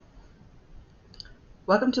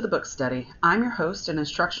Welcome to the book study. I'm your host and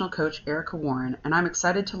instructional coach, Erica Warren, and I'm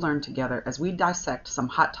excited to learn together as we dissect some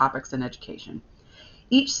hot topics in education.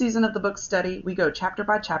 Each season of the book study, we go chapter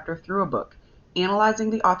by chapter through a book, analyzing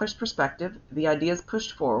the author's perspective, the ideas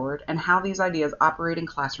pushed forward, and how these ideas operate in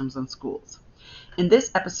classrooms and schools. In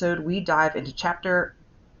this episode, we dive into chapter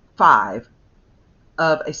 5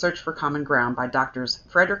 of A Search for Common Ground by Doctors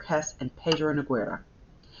Frederick Hess and Pedro Noguera.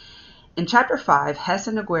 In Chapter 5, Hess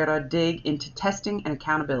and Noguera dig into testing and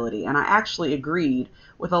accountability, and I actually agreed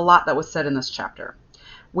with a lot that was said in this chapter.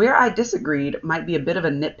 Where I disagreed might be a bit of a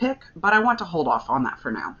nitpick, but I want to hold off on that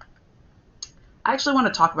for now. I actually want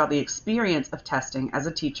to talk about the experience of testing as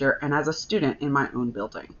a teacher and as a student in my own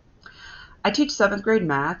building. I teach 7th grade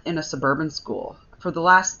math in a suburban school. For the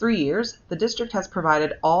last 3 years, the district has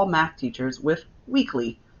provided all math teachers with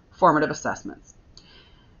weekly formative assessments.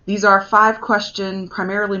 These are 5-question,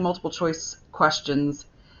 primarily multiple choice questions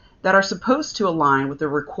that are supposed to align with the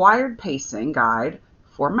required pacing guide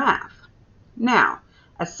for math. Now,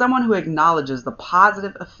 as someone who acknowledges the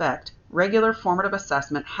positive effect regular formative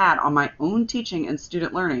assessment had on my own teaching and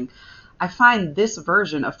student learning, I find this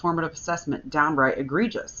version of formative assessment downright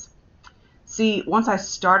egregious. See, once I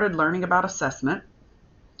started learning about assessment,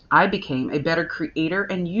 I became a better creator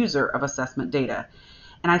and user of assessment data.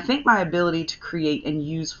 And I think my ability to create and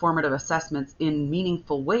use formative assessments in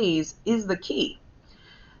meaningful ways is the key.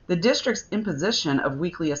 The district's imposition of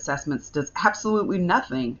weekly assessments does absolutely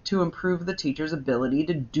nothing to improve the teacher's ability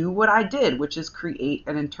to do what I did, which is create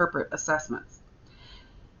and interpret assessments.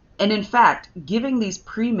 And in fact, giving these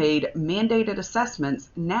pre-made mandated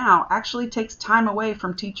assessments now actually takes time away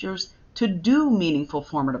from teachers to do meaningful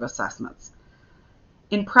formative assessments.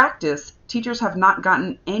 In practice, teachers have not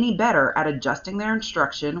gotten any better at adjusting their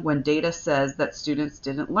instruction when data says that students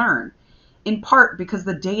didn't learn, in part because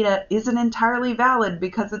the data isn't entirely valid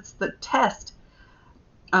because the test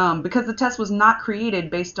was not created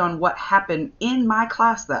based on what happened in my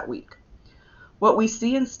class that week. What we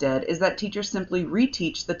see instead is that teachers simply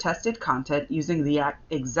reteach the tested content using the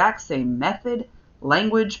exact same method,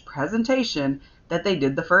 language, presentation that they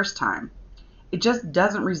did the first time. It just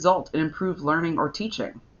doesn't result in improved learning or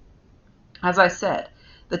teaching. As I said,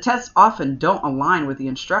 the tests often don't align with the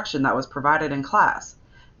instruction that was provided in class.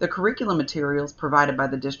 The curriculum materials provided by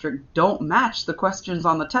the district don't match the questions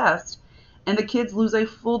on the test, and the kids lose a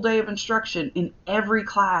full day of instruction in every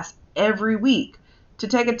class every week to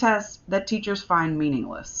take a test that teachers find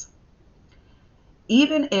meaningless.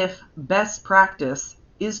 Even if best practice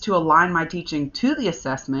is to align my teaching to the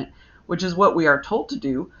assessment, which is what we are told to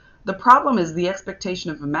do, the problem is the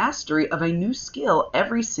expectation of mastery of a new skill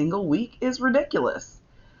every single week is ridiculous.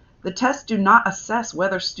 The tests do not assess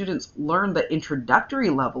whether students learn the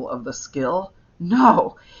introductory level of the skill.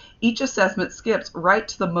 No, each assessment skips right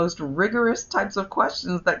to the most rigorous types of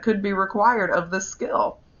questions that could be required of this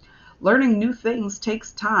skill. Learning new things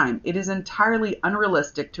takes time. It is entirely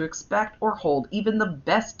unrealistic to expect or hold even the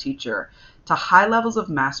best teacher to high levels of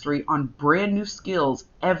mastery on brand new skills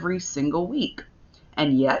every single week.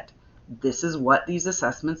 And yet, this is what these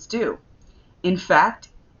assessments do. In fact,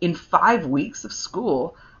 in 5 weeks of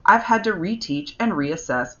school, I've had to reteach and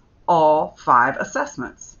reassess all 5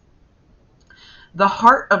 assessments. The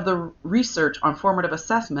heart of the research on formative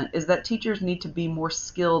assessment is that teachers need to be more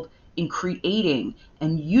skilled in creating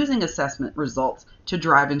and using assessment results to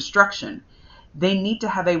drive instruction. They need to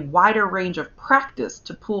have a wider range of practice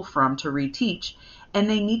to pull from to reteach, and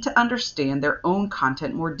they need to understand their own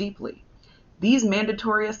content more deeply. These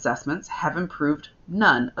mandatory assessments have improved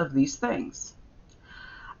none of these things.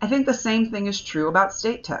 I think the same thing is true about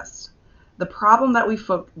state tests. The problem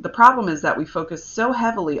is that we focus so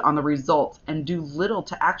heavily on the results and do little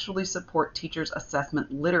to actually support teachers'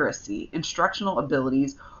 assessment literacy, instructional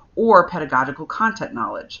abilities, or pedagogical content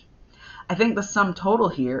knowledge. I think the sum total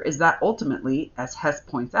here is that ultimately, as Hess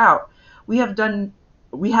points out, we haven't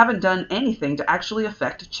done anything to actually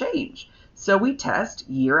affect change. So we test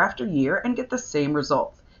year after year and get the same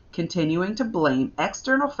results, continuing to blame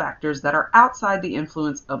external factors that are outside the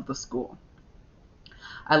influence of the school.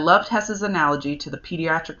 I loved Hess's analogy to the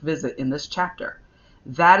pediatric visit in this chapter.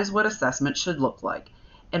 That is what assessment should look like.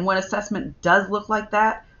 And when assessment does look like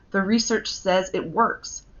that, the research says it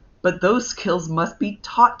works. But those skills must be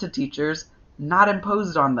taught to teachers, not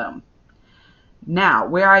imposed on them. Now,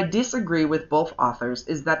 where I disagree with both authors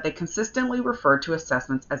is that they consistently refer to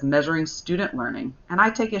assessments as measuring student learning, and I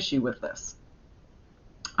take issue with this.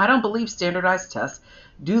 I don't believe standardized tests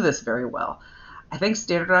do this very well. I think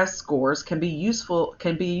standardized scores can be a useful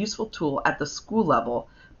tool at the school level,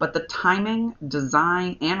 but the timing,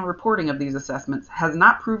 design, and reporting of these assessments has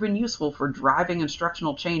not proven useful for driving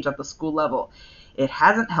instructional change at the school level. It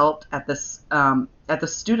hasn't helped at the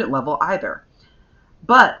student level either.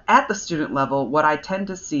 But at the student level, what I tend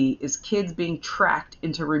to see is kids being tracked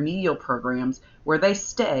into remedial programs where they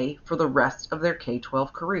stay for the rest of their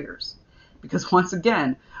K-12 careers. Because once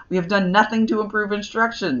again, we have done nothing to improve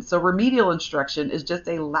instruction, so remedial instruction is just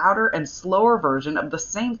a louder and slower version of the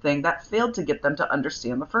same thing that failed to get them to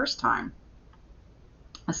understand the first time.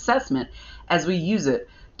 Assessment, as we use it,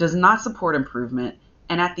 does not support improvement,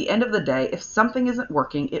 and at the end of the day, if something isn't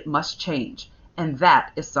working, it must change. And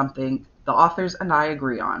that is something the authors and I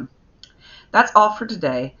agree on. That's all for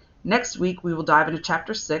today. Next week, we will dive into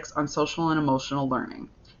Chapter 6 on social and emotional learning.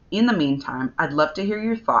 In the meantime, I'd love to hear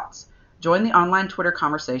your thoughts. Join the online Twitter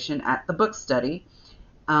conversation at The Book Study,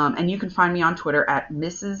 and you can find me on Twitter at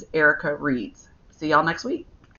Mrs. Erica Reads. See y'all next week.